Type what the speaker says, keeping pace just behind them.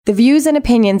The views and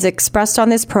opinions expressed on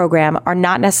this program are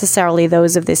not necessarily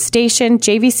those of this station,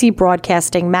 JVC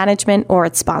Broadcasting Management, or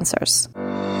its sponsors.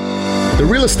 The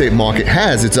real estate market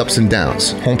has its ups and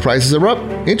downs. Home prices are up,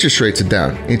 interest rates are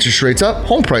down. Interest rates up,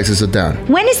 home prices are down.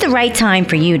 When is the right time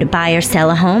for you to buy or sell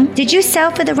a home? Did you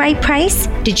sell for the right price?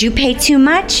 Did you pay too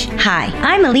much? Hi,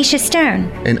 I'm Alicia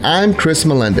Stern. And I'm Chris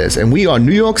Melendez, and we are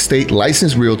New York State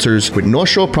licensed realtors with North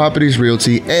Shore Properties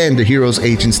Realty and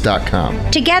theheroesagents.com.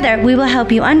 Together, we will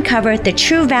help you uncover the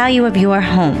true value of your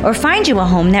home or find you a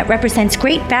home that represents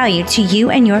great value to you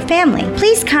and your family.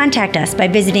 Please contact us by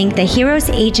visiting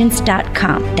theheroesagents.com.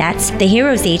 That's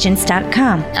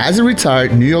theheroesagents.com. As a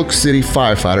retired New York City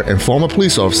firefighter and former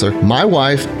police officer, my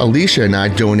wife, Alicia, and I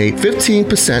donate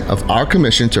 15% of our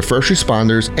commission to first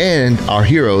responders and our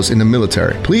heroes in the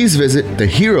military. Please visit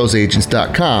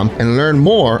theheroesagents.com and learn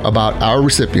more about our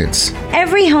recipients.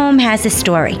 Every home has a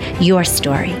story, your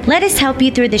story. Let us help you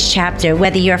through this chapter,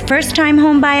 whether you're a first-time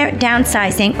home buyer,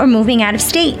 downsizing, or moving out of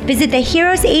state. Visit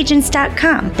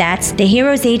theheroesagents.com. That's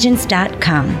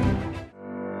theheroesagents.com.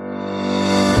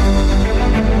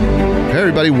 Hey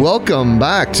everybody, welcome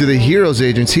back to the Heroes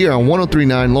Agents here on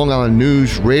 103.9 Long Island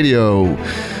News Radio.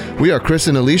 We are Cris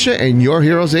and Alysia and your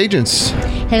Heroes Agents.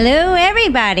 Hello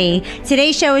everybody.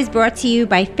 Today's show is brought to you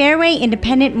by Fairway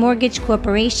Independent Mortgage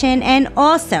Corporation and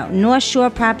also North Shore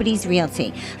Properties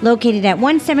Realty, located at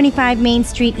 175 Main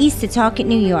Street, East Setauket,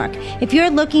 New York. If you're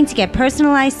looking to get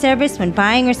personalized service when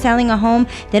buying or selling a home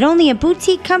that only a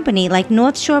boutique company like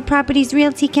North Shore Properties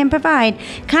Realty can provide,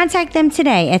 contact them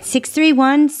today at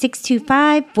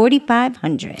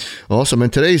 631-625-4500. Awesome.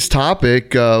 And today's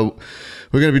topic,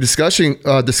 we're going to be discussing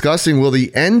will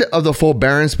the end of the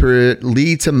forbearance period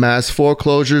lead to mass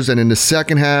foreclosures? And in the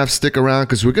second half, stick around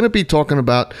because we're going to be talking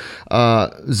about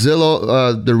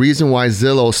Zillow, the reason why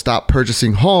Zillow stopped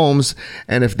purchasing homes,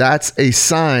 and if that's a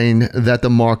sign that the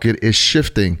market is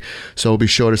shifting. So be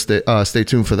sure to stay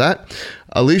tuned for that.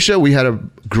 Alicia, we had a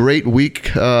great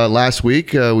week last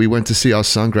week. We went to see our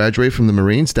son graduate from the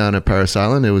Marines down at Paris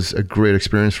Island. It was a great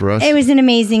experience for us. It was an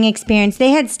amazing experience.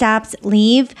 They had stopped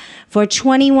leave for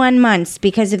 21 months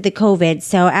because of the COVID.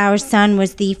 So our son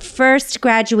was the first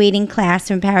graduating class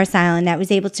from Paris Island that was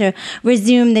able to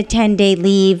resume the 10-day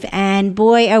leave. And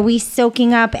boy, are we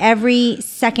soaking up every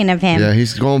second of him. Yeah,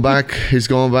 he's going back. He's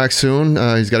going back soon.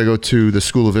 He's got to go to the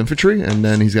School of Infantry, and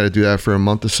then he's got to do that for a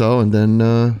month or so, and then...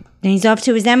 and he's off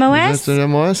to his MOS,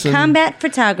 combat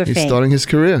photography. He's starting his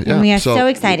career. Yeah. And we are so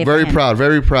excited very for him. Proud,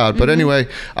 very proud. But anyway,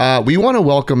 we want to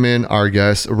welcome in our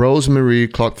guest, Rosemarie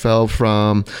Clarkfeld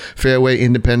from Fairway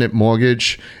Independent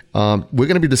Mortgage. We're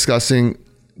going to be discussing,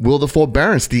 will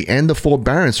the end of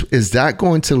forbearance, is that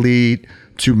going to lead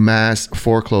to mass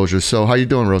foreclosures? So how you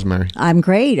doing, Rosemarie? I'm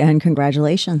great, and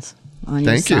congratulations on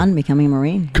your son becoming a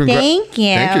Marine. Thank you.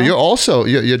 Thank you. You're also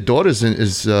your daughter's in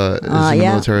the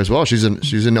military as well. She's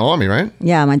in the Army, right?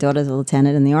 Yeah, my daughter's a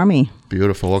lieutenant in the Army.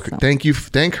 Beautiful. Okay. Thank you.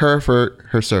 Thank her for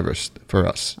her service for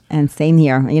us. And same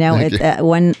here. You know,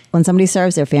 when somebody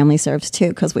serves, their family serves too,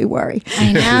 because we worry.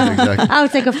 I know. Exactly. Oh,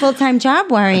 it's like a full-time job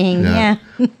worrying. Yeah.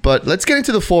 But let's get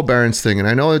into the forbearance thing. And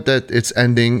I know that it's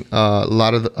ending. A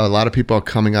lot of people are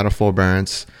coming out of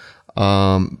forbearance.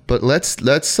 But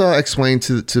let's explain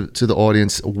to the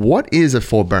audience, what is a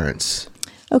forbearance?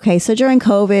 Okay, so during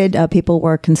COVID, people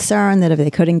were concerned that if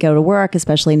they couldn't go to work,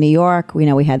 especially in New York, we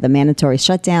had the mandatory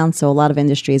shutdown, so a lot of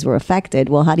industries were affected.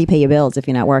 Well, how do you pay your bills if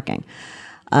you're not working?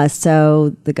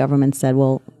 So the government said,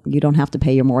 well, you don't have to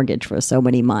pay your mortgage for so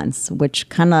many months, which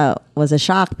kind of was a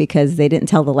shock because they didn't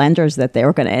tell the lenders that they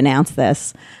were going to announce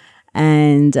this.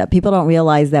 And people don't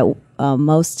realize that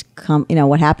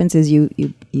what happens is you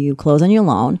close on your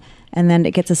loan, and then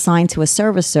it gets assigned to a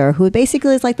servicer who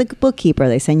basically is like the bookkeeper.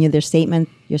 They send you your statement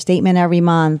every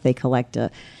month. They collect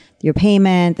your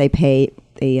payment. They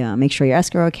make sure your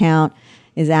escrow account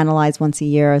is analyzed once a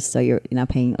year, so you're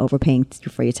not overpaying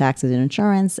for your taxes and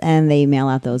insurance, and they mail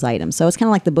out those items. So it's kind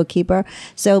of like the bookkeeper.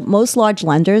 So most large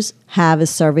lenders have a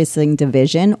servicing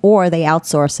division, or they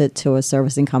outsource it to a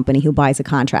servicing company who buys a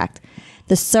contract.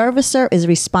 The servicer is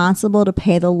responsible to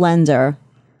pay the lender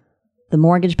the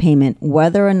mortgage payment,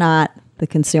 whether or not the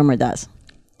consumer does.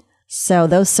 So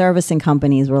those servicing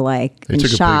companies were like in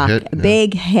shock.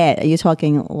 Big hit. You're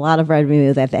talking a lot of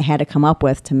revenue that they had to come up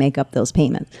with to make up those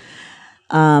payments.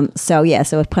 So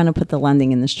it kind of put the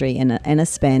lending industry in a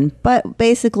spin. But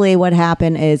basically what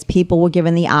happened is people were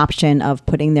given the option of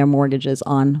putting their mortgages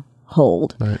on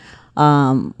hold,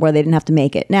 where they didn't have to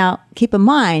make it. Now, keep in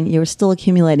mind, you're still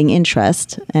accumulating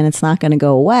interest, and it's not going to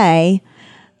go away.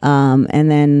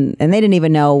 And they didn't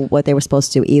even know what they were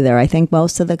supposed to do either. I think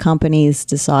most of the companies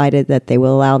decided that they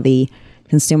will allow the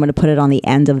consumer to put it on the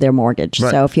end of their mortgage.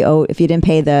 Right. So if you didn't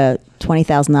pay the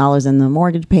 $20,000 in the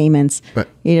mortgage payments, right,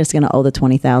 you're just going to owe the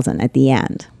 $20,000 at the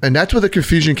end. And that's where the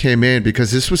confusion came in,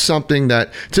 because this was something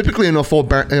that typically in a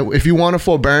forbearance, if you want a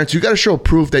forbearance, you got to show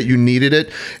proof that you needed it.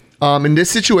 In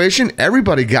this situation,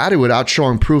 everybody got it without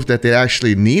showing proof that they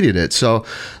actually needed it. So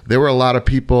there were a lot of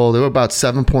people. There were about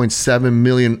 7.7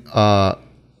 million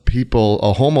people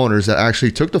or homeowners that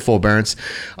actually took the forbearance,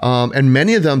 and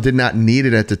many of them did not need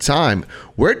it at the time.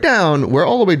 We're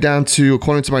all the way down to,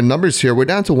 according to my numbers here, we're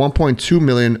down to 1.2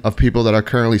 million of people that are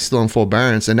currently still in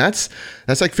forbearance, and that's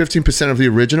like 15% of the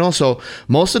original. So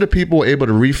most of the people were able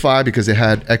to refi because they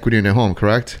had equity in their home,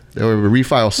 correct? They were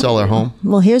refi or sell their home.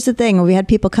 Well, here's the thing: we had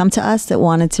people come to us that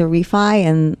wanted to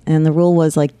refi, and the rule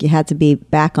was like you had to be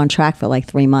back on track for like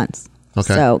 3 months.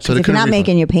 Okay. So if you're not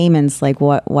making your payments, like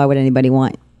why would anybody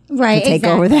want? Right, to take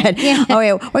over that. Yeah. Oh,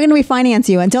 yeah, we're going to refinance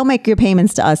you, and don't make your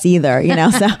payments to us either.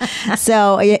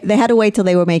 So they had to wait till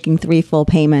they were making 3 full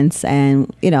payments, and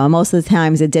most of the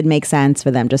times it did make sense for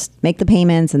them just make the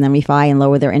payments and then refi and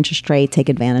lower their interest rate, take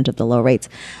advantage of the low rates.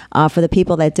 For the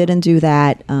people that didn't do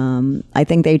that, I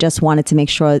think they just wanted to make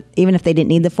sure, even if they didn't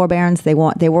need the forbearance, there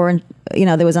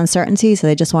was uncertainty, so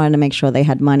they just wanted to make sure they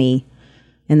had money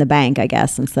in the bank, I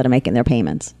guess, instead of making their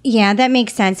payments. Yeah, that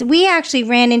makes sense. We actually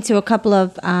ran into a couple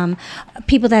of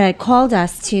people that had called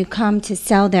us to come to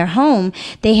sell their home.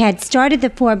 They had started the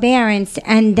forbearance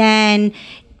and then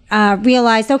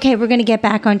realized, okay, we're going to get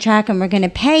back on track and we're going to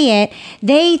pay it.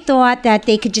 They thought that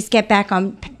they could just get back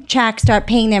on track, start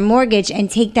paying their mortgage, and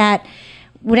take that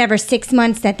whatever 6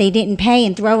 months that they didn't pay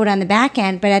and throw it on the back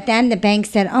end. But at the end, the bank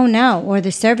said, oh no, or the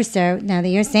servicer, now that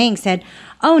you're saying, said,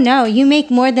 oh no, you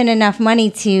make more than enough money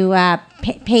to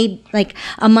pay like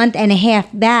a month and a half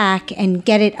back and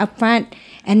get it up front.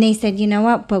 And they said, you know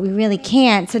what, but we really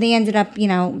can't. So they ended up,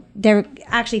 they're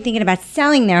actually thinking about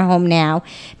selling their home now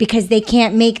because they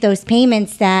can't make those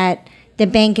payments that the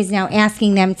bank is now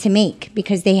asking them to make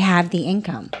because they have the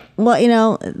income.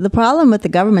 Well, the problem with the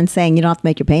government saying you don't have to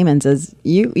make your payments is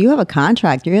you have a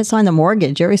contract. You're going to sign the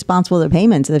mortgage. You're responsible for the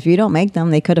payments. If you don't make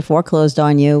them, they could have foreclosed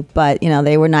on you. But,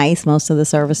 they were nice. Most of the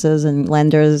services and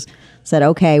lenders said,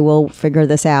 okay, we'll figure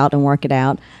this out and work it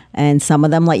out. And some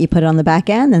of them let you put it on the back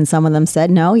end, and some of them said,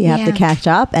 no, you have to catch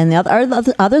up. And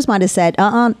the others might have said,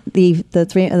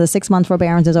 the 6 month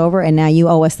forbearance is over, and now you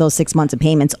owe us those 6 months of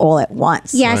payments all at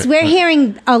once. Yes, we're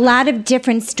hearing a lot of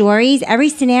different stories. Every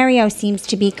scenario seems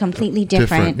to be completely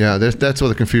different. Yeah, that's where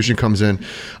the confusion comes in.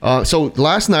 So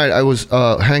last night I was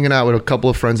hanging out with a couple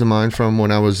of friends of mine from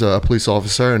when I was a police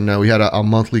officer, and we had a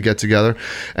monthly get together.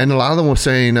 And a lot of them were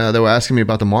saying, they were asking me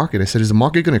about the market. They said, is the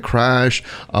market going to crash?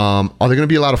 Are there going to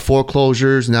be a lot of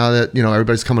foreclosures now that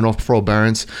everybody's coming off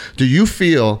forbearance? Do you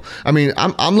feel? I mean,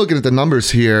 I'm looking at the numbers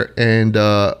here, and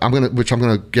which I'm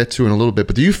gonna get to in a little bit.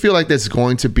 But do you feel like there's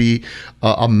going to be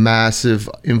a massive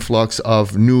influx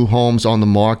of new homes on the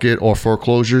market or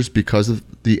foreclosures because of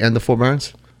the end of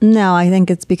forbearance? No, I think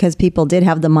it's because people did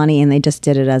have the money and they just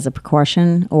did it as a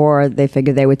precaution, or they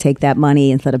figured they would take that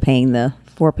money instead of paying the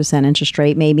 4% interest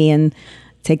rate maybe and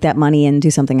take that money and do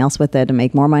something else with it and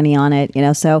make more money on it,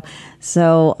 So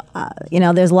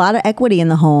there's a lot of equity in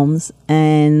the homes,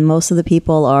 and most of the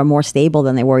people are more stable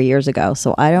than they were years ago.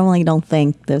 So I don't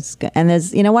think there's,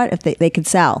 if they could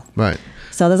sell. Right.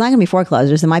 So there's not going to be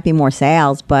foreclosures. There might be more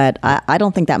sales, but I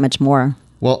don't think that much more.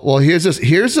 Well,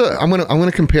 I'm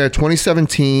gonna compare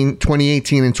 2017,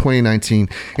 2018, and 2019.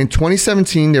 In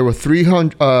 2017, there were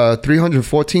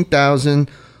 314,000.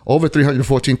 Over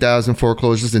 314,000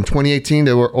 foreclosures. In 2018,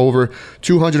 there were over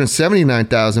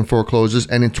 279,000 foreclosures,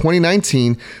 and in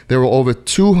 2019, there were over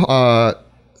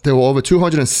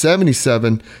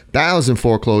 277,000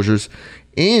 foreclosures.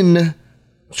 In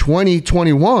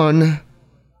 2021,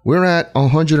 we're at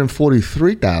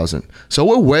 143,000. So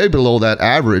we're way below that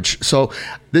average. So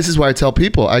this is why I tell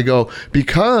people, I go,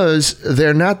 because there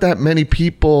are not that many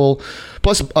people.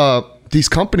 Plus, these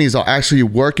companies are actually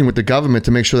working with the government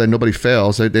to make sure that nobody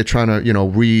fails. They're trying to,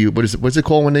 what's it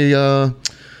called when they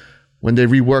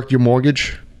rework your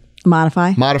mortgage?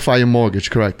 Modify your mortgage,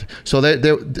 correct? So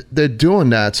they're doing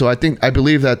that. So I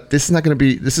believe that this is not going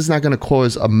to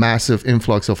cause a massive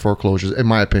influx of foreclosures, in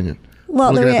my opinion.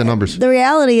 Well, looking at the numbers, the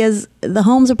reality is the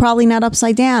homes are probably not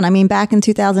upside down. I mean, back in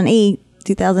 2008,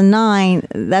 2009,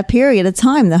 that period of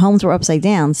time, the homes were upside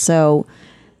down. So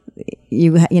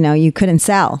you couldn't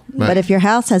sell. Right. But if your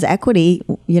house has equity,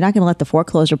 you're not going to let the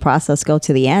foreclosure process go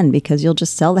to the end because you'll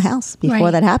just sell the house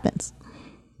before that happens.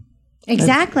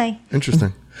 Exactly.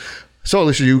 Interesting. So,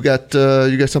 Alicia, you got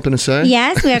something to say?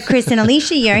 Yes, we are Cris and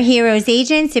Alysia, your Heroes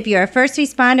agents. If you're a first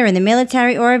responder in the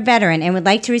military or a veteran and would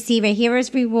like to receive a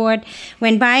Heroes reward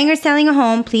when buying or selling a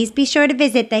home, please be sure to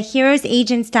visit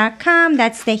theheroesagents.com.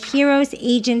 That's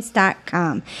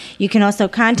theheroesagents.com. You can also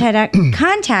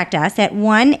contact us at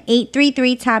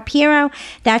 1-833-TOP-HERO.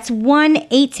 That's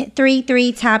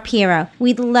 1-833-TOP-HERO.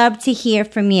 We'd love to hear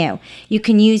from you. You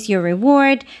can use your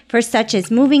reward for such as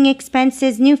moving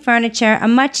expenses, new furniture, a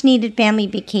much-needed family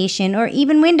vacation, or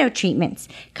even window treatments.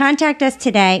 Contact us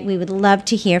today. We would love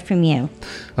to hear from you.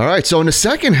 All right. So in the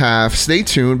second half, stay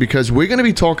tuned because we're going to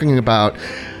be talking about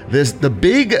the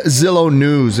big Zillow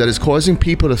news that is causing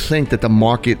people to think that the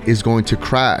market is going to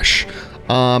crash.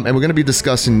 And we're going to be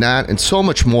discussing that and so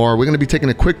much more. We're going to be taking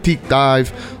a quick deep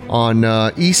dive on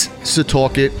East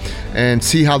Setauket and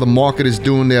see how the market is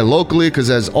doing there locally because,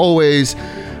 as always,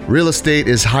 real estate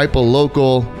is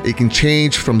hyper-local. It can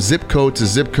change from zip code to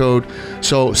zip code.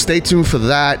 So stay tuned for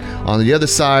that. On the other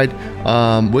side,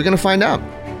 we're going to find out.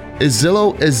 Does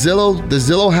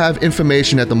Zillow have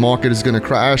information that the market is going to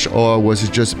crash, or was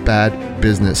it just bad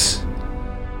business?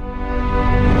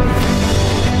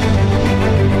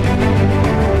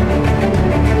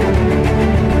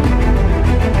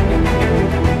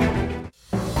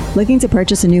 Looking to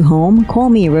purchase a new home? Call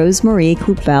me, Rosemarie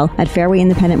Klupfel, at Fairway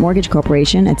Independent Mortgage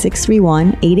Corporation at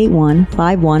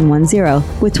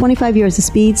 631-881-5110. With 25 years of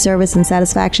speed, service, and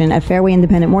satisfaction at Fairway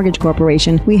Independent Mortgage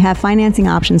Corporation, we have financing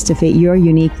options to fit your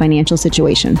unique financial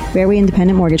situation. Fairway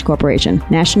Independent Mortgage Corporation.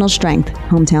 National strength.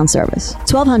 Hometown service.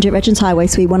 1200 Veterans Highway,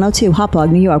 Suite 102,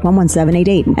 Hauppauge, New York,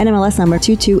 11788. NMLS number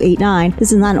 2289.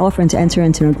 This is not an offer to enter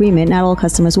into an agreement. Not all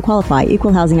customers will qualify.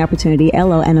 Equal Housing Opportunity,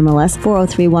 LO NMLS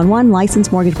 40311.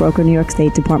 Licensed mortgage broker, New York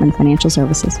State Department of Financial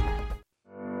Services.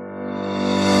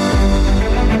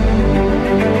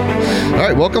 All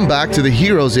right, welcome back to the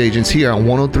Heroes Agents here on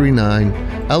 103.9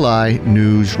 LI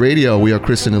News Radio. We are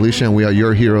Cris and Alysia, and we are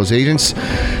your Heroes Agents.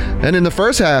 And in the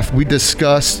first half, we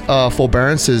discussed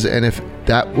forbearances and if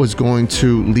that was going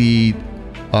to lead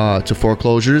to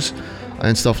foreclosures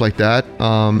and stuff like that.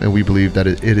 And we believe that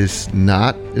it is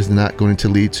not going to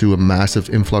lead to a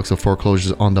massive influx of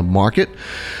foreclosures on the market.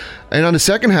 And on the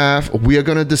second half, we are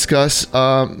going to discuss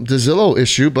the Zillow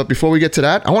issue. But before we get to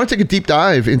that, I want to take a deep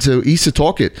dive into East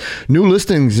Setauket. New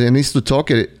listings in East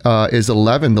Setauket is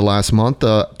 11 the last month.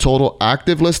 Total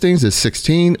active listings is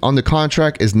 16. Under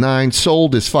contract is 9.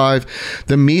 Sold is 5.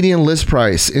 The median list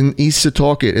price in East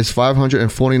Setauket is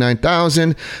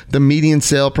 $549,000. The median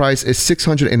sale price is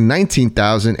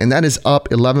 $619,000, and that is up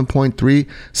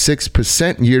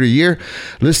 11.36% year to year.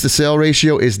 List to sale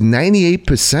ratio is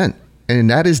 98%. And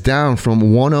that is down from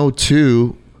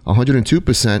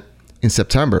 102% in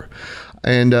September.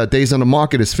 And days on the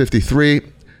market is 53.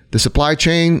 The supply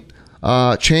chain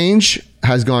change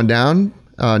has gone down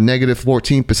negative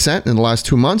 14% in the last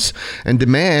 2 months, and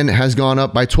demand has gone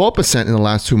up by 12% in the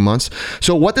last 2 months.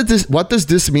 So what does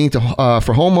this mean to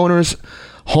for homeowners?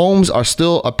 Homes are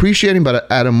still appreciating, but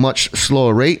at a much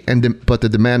slower rate, but the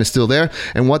demand is still there.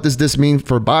 And what does this mean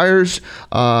for buyers?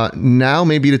 Now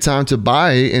may be the time to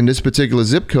buy in this particular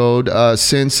zip code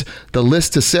since the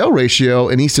list to sale ratio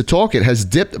in East Setauket has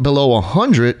dipped below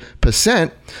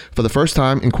 100% for the first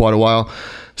time in quite a while.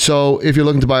 So if you're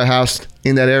looking to buy a house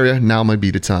in that area, now might be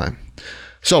the time.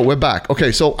 So we're back.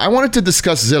 Okay, so I wanted to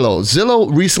discuss Zillow. Zillow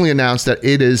recently announced that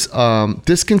it is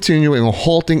discontinuing or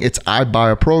halting its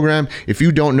iBuyer program. If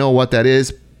you don't know what that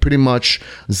is, pretty much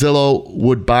Zillow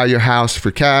would buy your house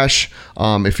for cash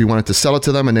if you wanted to sell it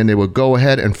to them, and then they would go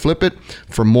ahead and flip it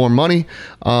for more money.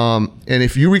 And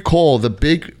if you recall,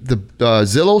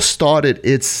 Zillow started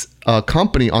its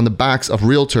company on the backs of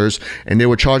realtors, and they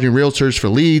were charging realtors for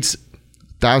leads,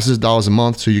 thousands of dollars a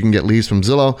month, so you can get leads from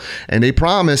Zillow. And they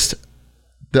promised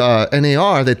the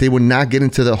NAR that they would not get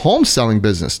into the home selling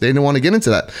business. They didn't want to get into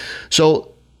that.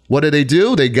 So what did they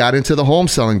do? They got into the home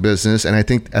selling business, and I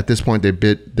think at this point they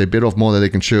bit off more than they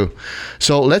can chew.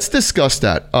 So let's discuss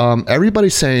that.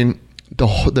 Everybody's saying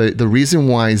the reason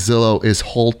why Zillow is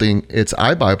halting its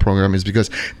iBuy program is because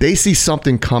they see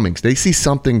something coming. They see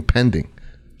something pending.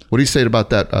 What do you say about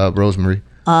that, Rosemarie?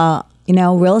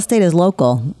 Real estate is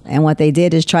local, and what they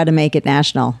did is try to make it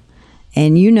national.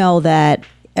 And you know that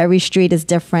every street is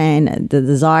different. The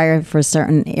desire for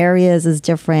certain areas is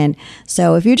different.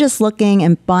 So if you're just looking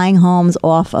and buying homes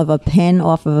off of a pin,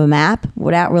 off of a map,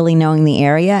 without really knowing the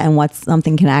area and what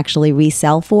something can actually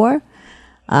resell for,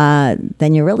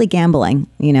 then you're really gambling.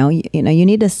 You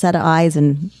need a set of eyes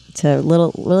and to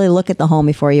really look at the home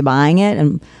before you're buying it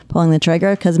and pulling the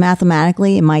trigger, because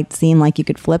mathematically it might seem like you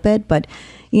could flip it, but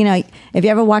if you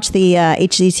ever watch the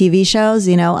HGTV shows,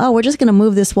 we're just going to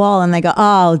move this wall, and they go,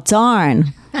 oh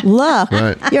darn, look,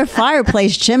 your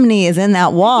fireplace chimney is in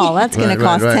that wall. That's going to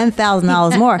cost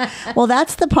 $10,000 more. Well,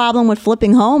 that's the problem with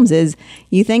flipping homes, is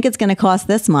you think it's going to cost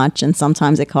this much, and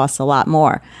sometimes it costs a lot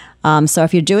more. So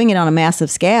if you're doing it on a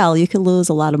massive scale, you could lose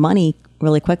a lot of money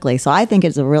really quickly. So I think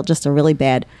it's just a really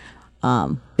bad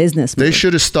business move. They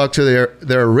should have stuck to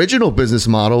their original business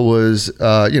model was,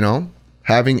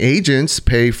 having agents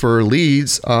pay for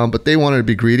leads, but they wanted to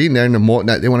be greedy. And then they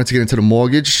wanted to get into the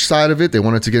mortgage side of it. They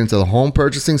wanted to get into the home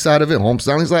purchasing side of it, home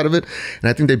selling side of it. And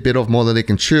I think they bit off more than they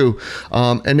can chew.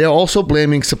 And they're also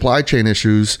blaming supply chain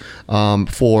issues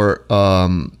for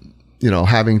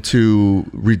having to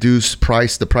reduce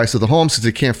the price of the homes because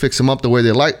they can't fix them up the way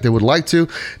they would like to.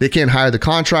 They can't hire the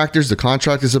contractors. The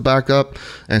contractors are back up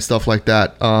and stuff like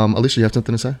that. Alysia, you have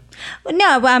something to say?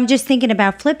 No, I'm just thinking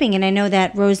about flipping, and I know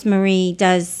that Rosemary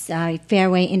does,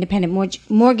 Fairway Independent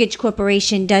Mortgage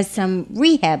Corporation does some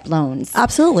rehab loans.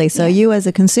 Absolutely. So you as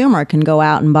a consumer can go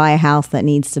out and buy a house that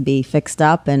needs to be fixed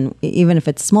up, and even if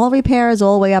it's small repairs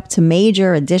all the way up to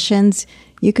major additions,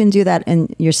 you can do that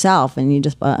yourself, and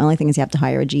the only thing is you have to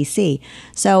hire a GC.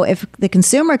 So if the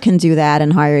consumer can do that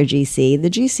and hire a GC,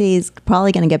 the GC is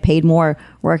probably going to get paid more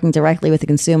working directly with the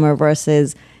consumer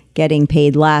versus getting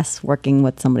paid less working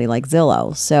with somebody like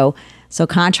Zillow. So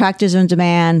contractors are in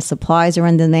demand, supplies are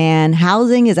in demand,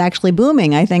 housing is actually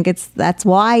booming. I think that's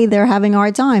why they're having a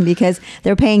hard time, because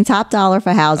they're paying top dollar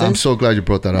for houses. I'm so glad you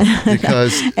brought that up,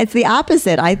 because it's the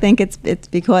opposite. I think it's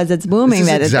because it's booming.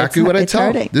 This is exactly what I tell.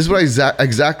 Hurting. This is what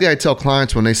exactly I tell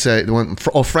clients when they say,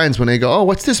 or friends when they go, oh,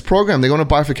 what's this program? They're going to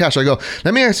buy for cash. I go,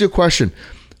 let me ask you a question.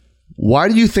 Why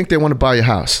do you think they want to buy your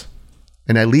house?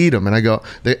 And I lead them, and I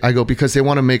go because they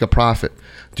want to make a profit.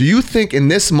 Do you think in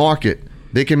this market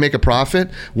they can make a profit?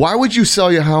 Why would you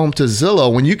sell your home to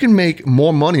Zillow when you can make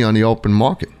more money on the open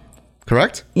market?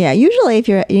 Correct? Yeah. Usually, if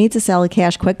you need to sell it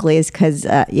cash quickly, is because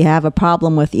you have a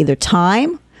problem with either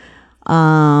time,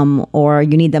 or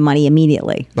you need the money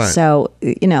immediately. Right. So,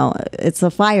 it's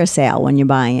a fire sale when you're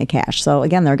buying it cash. So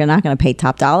again, they're not going to pay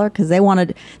top dollar because they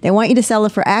want you to sell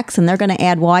it for X, and they're going to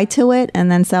add Y to it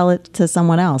and then sell it to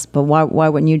someone else. But why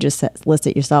wouldn't you just list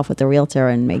it yourself with the realtor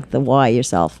and make the Y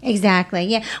yourself? Exactly.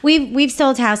 Yeah. We've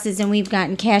sold houses and we've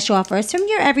gotten cash offers from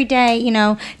your everyday,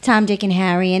 Tom, Dick, and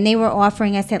Harry, and they were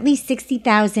offering us at least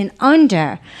 $60,000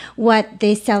 under what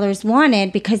the sellers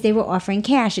wanted because they were offering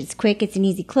cash. It's quick. It's an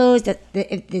easy close.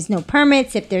 If there's no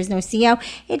permits, if there's no CO,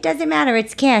 it doesn't matter.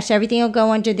 It's cash. Everything will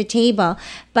go under the table.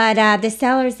 But the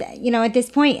sellers, at this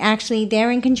point, actually,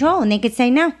 they're in control, and they could say,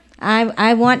 no,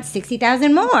 I want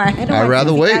 $60,000 more. I'd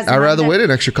rather wait. I'd rather wait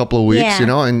an extra couple of weeks,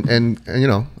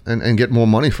 and get more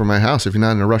money for my house. If you're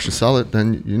not in a rush to sell it,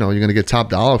 then you're going to get top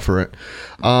dollar for it.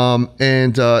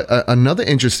 Another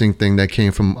interesting thing that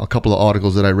came from a couple of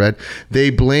articles that I read,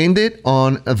 they blamed it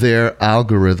on their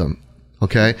algorithm.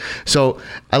 Okay. So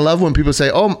I love when people say,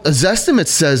 oh, Zestimate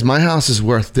says my house is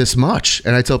worth this much.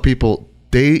 And I tell people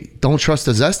they don't trust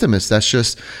the Zestimates. That's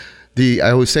just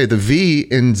I always say the V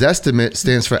in Zestimate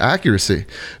stands for accuracy,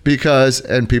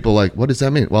 and people are like, what does that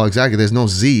mean? Well, exactly. There's no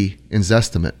Z in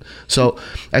Zestimate. So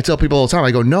I tell people all the time, I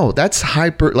go, no, that's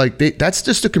that's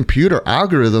just a computer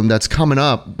algorithm that's coming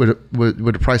up with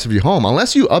the price of your home.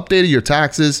 Unless you updated your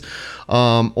taxes,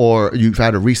 or you've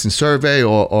had a recent survey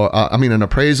or an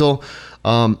appraisal,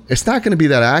 it's not going to be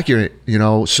that accurate,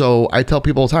 So I tell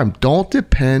people all the time, don't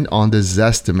depend on the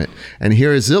Zestimate. And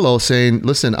here is Zillow saying,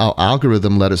 listen, our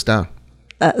algorithm let us down.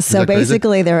 So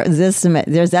basically, their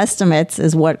estimates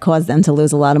is what caused them to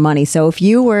lose a lot of money. So if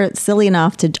you were silly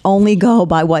enough to only go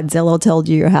by what Zillow told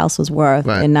you your house was worth,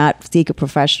 right, and not seek a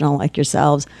professional like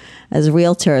yourselves as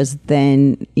realtors,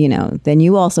 then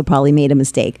you also probably made a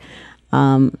mistake.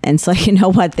 And so you know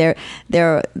what,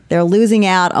 they're losing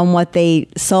out on what they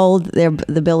sold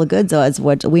the bill of goods as.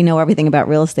 What we know everything about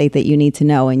real estate that you need to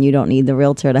know, and you don't need the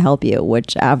realtor to help you.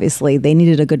 Which obviously they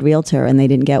needed a good realtor and they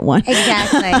didn't get one.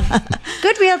 Exactly.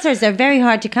 Good realtors are very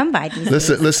hard to come by these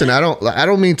days. Listen. I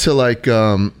don't mean to I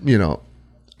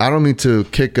don't mean to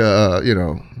kick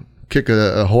kick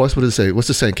a horse. What does it say? What's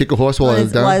the saying? Kick a horse while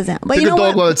it's down. But kick a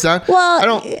dog while it's down.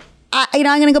 Well, I'm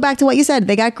going to go back to what you said.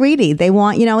 They got greedy. They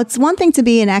want, it's one thing to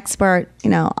be an expert,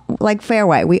 like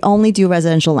Fairway. We only do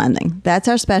residential lending. That's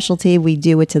our specialty. We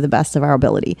do it to the best of our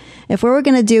ability. If we were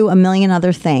going to do a million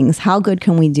other things, how good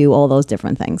can we do all those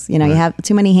different things? Right. You have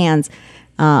too many hands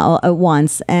at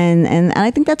once. And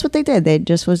I think that's what they did. They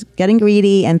just was getting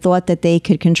greedy and thought that they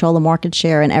could control the market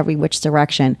share in every which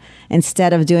direction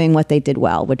instead of doing what they did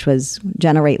well, which was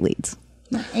generate leads.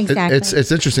 Exactly. It's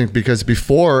interesting because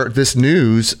before this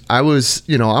news, I was,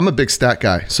 I'm a big stat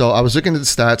guy. So I was looking at the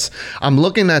stats. I'm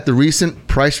looking at the recent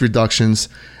price reductions,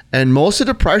 and most of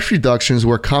the price reductions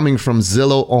were coming from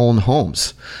Zillow-owned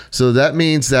homes. So that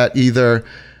means that either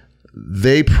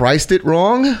they priced it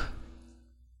wrong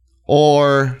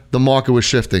or the market was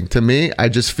shifting. To me, I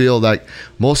just feel like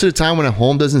most of the time when a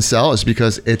home doesn't sell, it's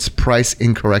because it's priced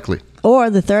incorrectly. Or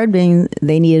the third being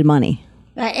they needed money.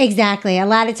 Exactly. A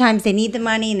lot of times they need the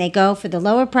money and they go for the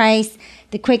lower price,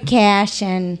 the quick cash,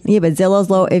 and yeah. But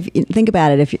Zillow's low. If you think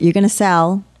about it, if you're going to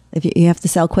sell, if you have to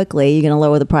sell quickly, you're going to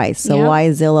lower the price. So why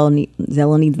is Zillow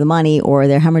needs the money, or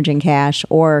they're hemorrhaging cash,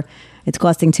 or it's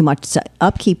costing too much to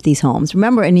upkeep these homes?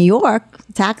 Remember, in New York,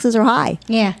 taxes are high.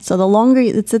 Yeah. So the longer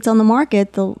it sits on the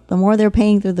market, the more they're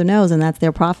paying through their nose, and that's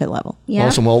their profit level. Yeah.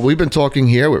 Awesome. Well, we've been talking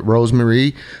here with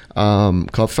Rosemary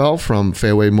Kupfel from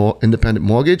Fairway Independent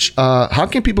Mortgage. How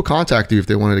can people contact you if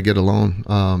they wanted to get a loan,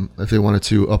 if they wanted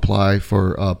to apply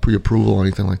for pre-approval or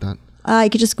anything like that? You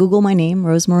could just Google my name,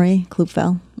 Rosemary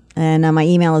Kupfel, and my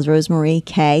email is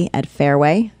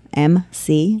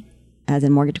rosemarykk@fairwaymc, as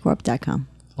in mortgagecorp.com.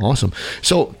 Awesome.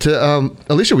 So,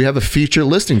 Alysia, we have a feature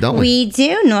listing, don't we? We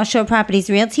do. North Shore Properties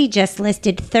Realty just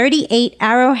listed 38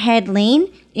 Arrowhead Lane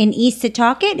in East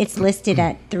Setauket. It's listed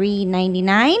at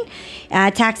 $399.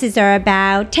 Taxes are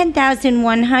about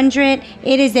 $10,100.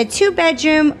 It is a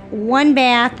 2-bedroom, 1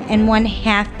 bath, and 1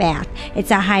 half bath.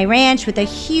 It's a high ranch with a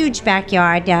huge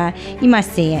backyard. You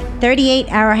must see it. 38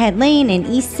 Arrowhead Lane in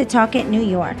East Setauket, New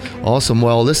York. Awesome.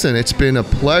 Well, listen, it's been a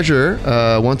pleasure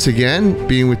once again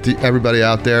being with everybody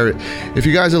out there. If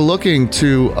you guys are looking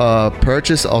to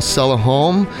purchase or sell a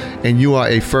home and you are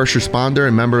a first responder,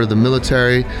 a member of the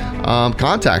military,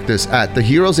 contact us at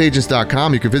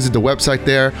theheroesagents.com. You can visit the website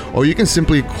there, or you can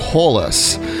simply call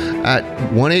us at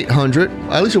 1-800.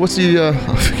 Alysia, what's the,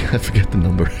 I forget the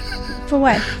number. For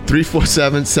what?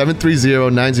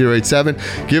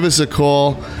 347-730-9087. Give us a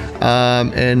call,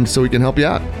 and so we can help you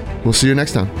out. We'll see you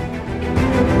next time.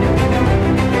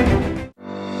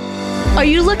 Are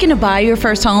you looking to buy your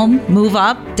first home, move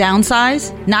up,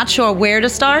 downsize? Not sure where to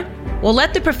start? Well,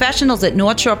 let the professionals at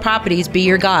North Shore Properties be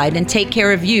your guide and take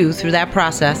care of you through that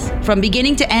process. From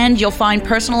beginning to end, you'll find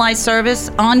personalized service,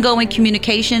 ongoing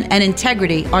communication, and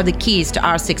integrity are the keys to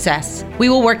our success. We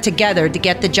will work together to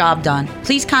get the job done.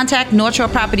 Please contact North Shore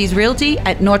Properties Realty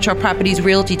at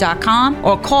northshorepropertiesrealty.com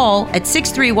or call at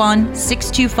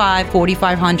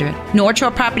 631-625-4500. North Shore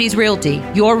Properties Realty,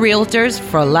 your realtors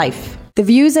for life. The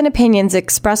views and opinions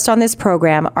expressed on this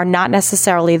program are not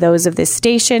necessarily those of this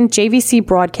station, JVC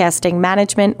Broadcasting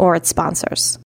Management, or its sponsors.